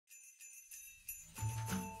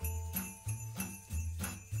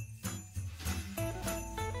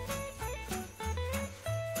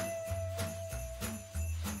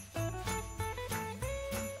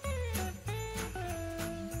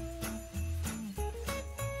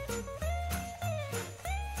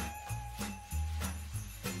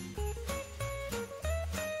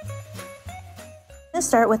to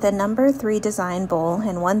start with a number 3 design bowl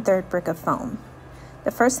and 1/3 brick of foam. The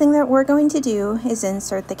first thing that we're going to do is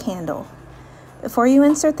insert the candle. Before you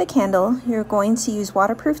insert the candle, you're going to use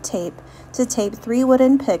waterproof tape to tape 3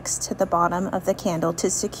 wooden picks to the bottom of the candle to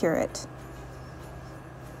secure it.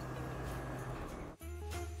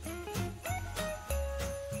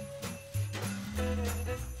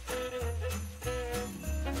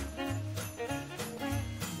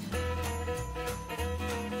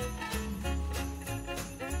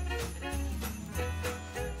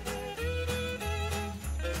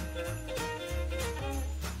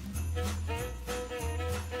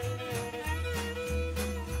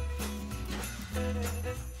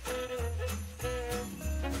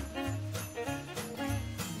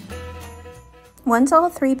 Once all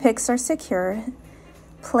 3 picks are secure,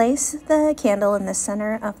 place the candle in the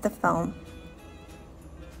center of the foam.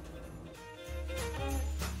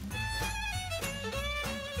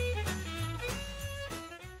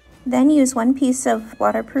 Then use 1 piece of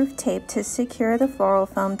waterproof tape to secure the floral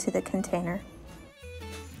foam to the container.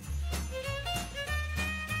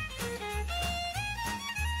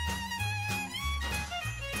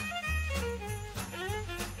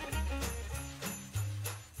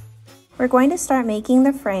 We're going to start making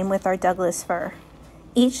the frame with our Douglas fir.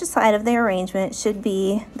 Each side of the arrangement should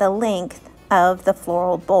be the length of the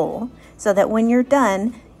floral bowl, so that when you're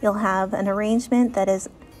done, you'll have an arrangement that is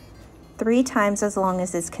 3 times as long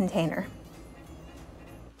as this container.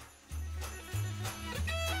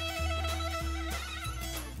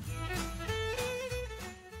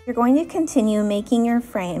 You're going to continue making your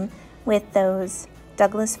frame with those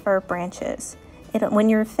Douglas fir branches. When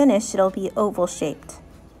you're finished, it'll be oval shaped.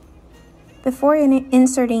 Before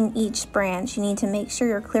inserting each branch, you need to make sure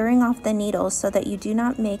you're clearing off the needles so that you do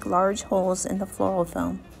not make large holes in the floral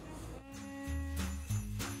foam.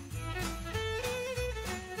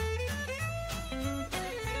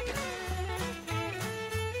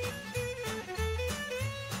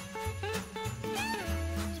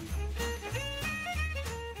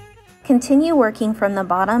 Continue working from the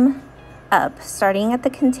bottom up, starting at the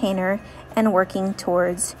container and working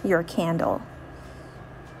towards your candle.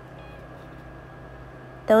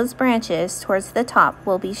 Those branches towards the top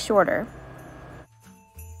will be shorter.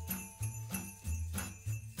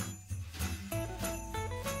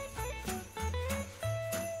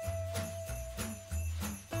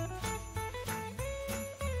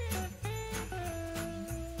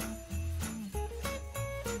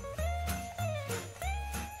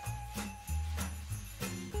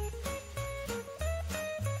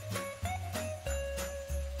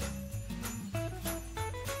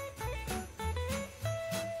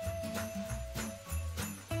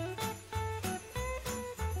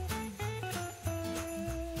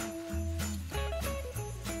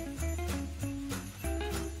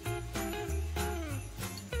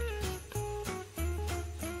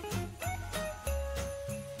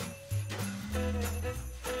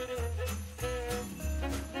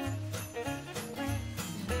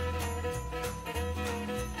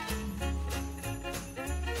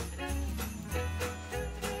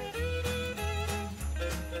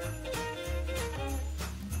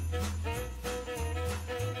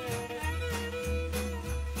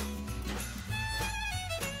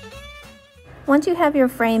 Once you have your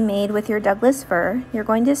frame made with your Douglas fir, you're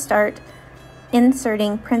going to start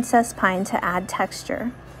inserting princess pine to add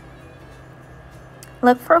texture.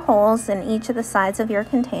 Look for holes in each of the sides of your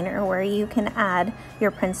container where you can add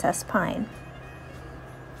your princess pine.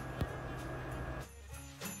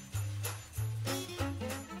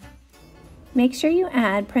 Make sure you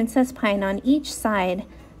add princess pine on each side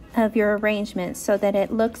of your arrangement so that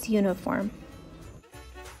it looks uniform.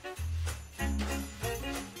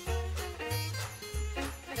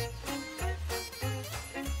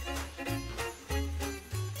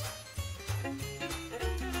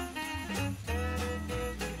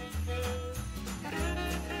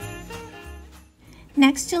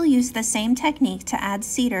 Next, you'll use the same technique to add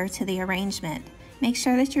cedar to the arrangement. Make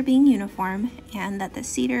sure that you're being uniform and that the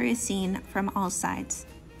cedar is seen from all sides.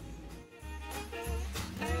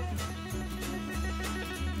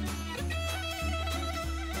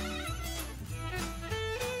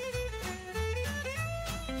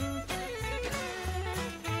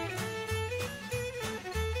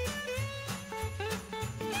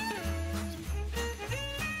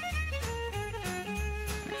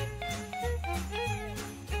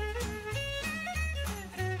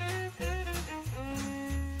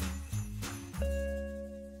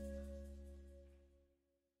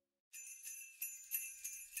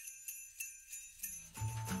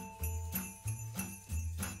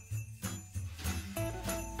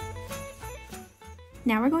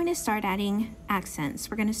 Now we're going to start adding accents.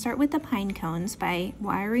 We're going to start with the pine cones by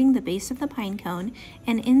wiring the base of the pine cone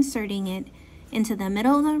and inserting it into the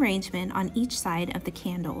middle of the arrangement on each side of the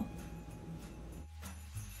candle.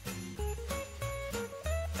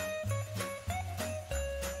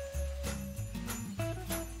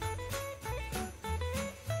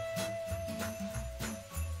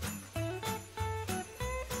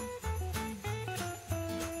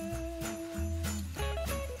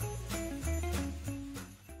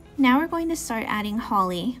 Now we're going to start adding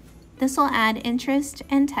holly. This will add interest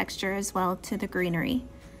and texture as well to the greenery.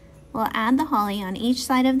 We'll add the holly on each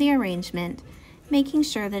side of the arrangement, making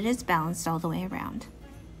sure that it's balanced all the way around.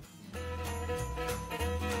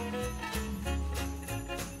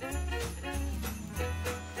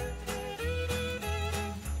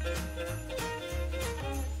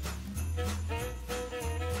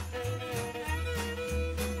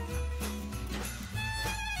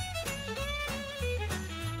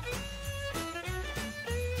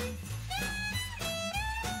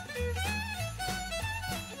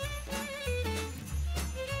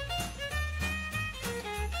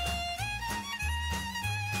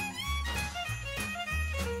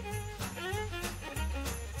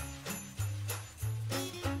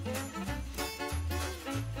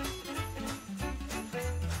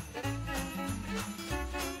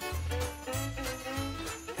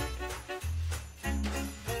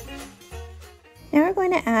 Now we're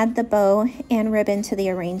going to add the bow and ribbon to the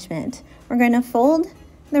arrangement. We're going to fold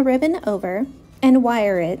the ribbon over and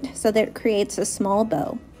wire it so that it creates a small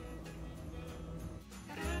bow.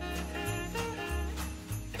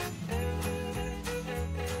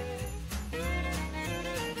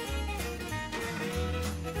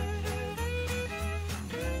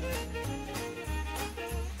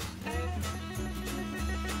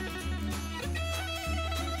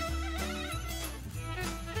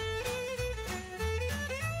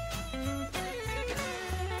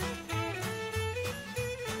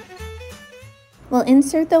 We'll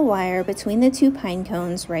insert the wire between the two pine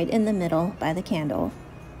cones right in the middle by the candle.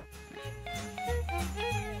 I'm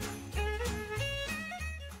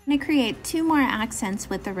going to create 2 more accents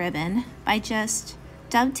with the ribbon by just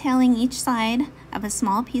dovetailing each side of a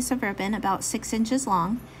small piece of ribbon about 6 inches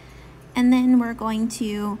long, and then we're going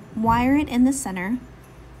to wire it in the center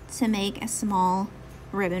to make a small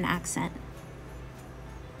ribbon accent.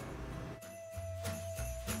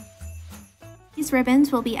 These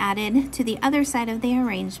ribbons will be added to the other side of the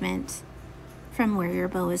arrangement from where your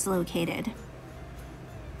bow is located.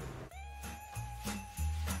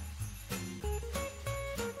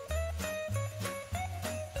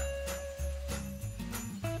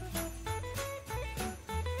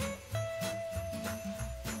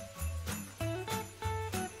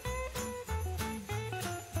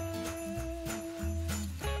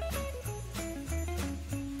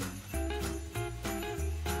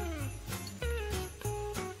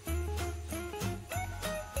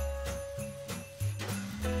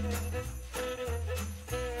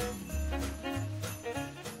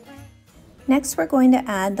 Next, we're going to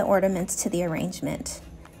add the ornaments to the arrangement.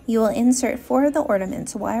 You will insert 4 of the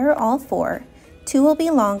ornaments, wire all 4. 2 will be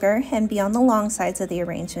longer and be on the long sides of the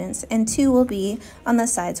arrangements, and 2 will be on the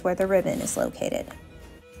sides where the ribbon is located.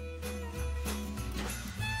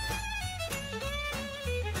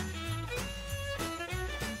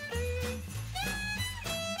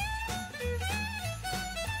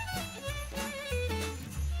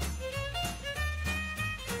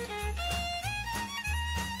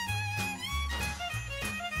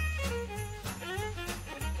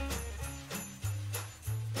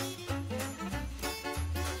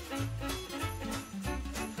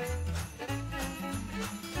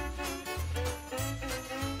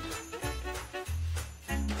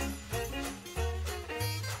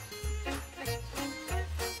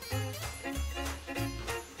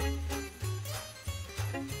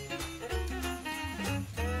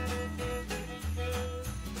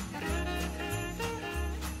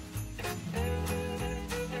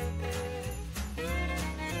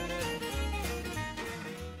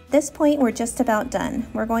 At this point, we're just about done.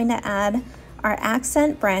 We're going to add our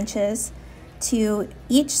accent branches to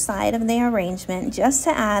each side of the arrangement just to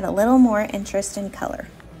add a little more interest and color.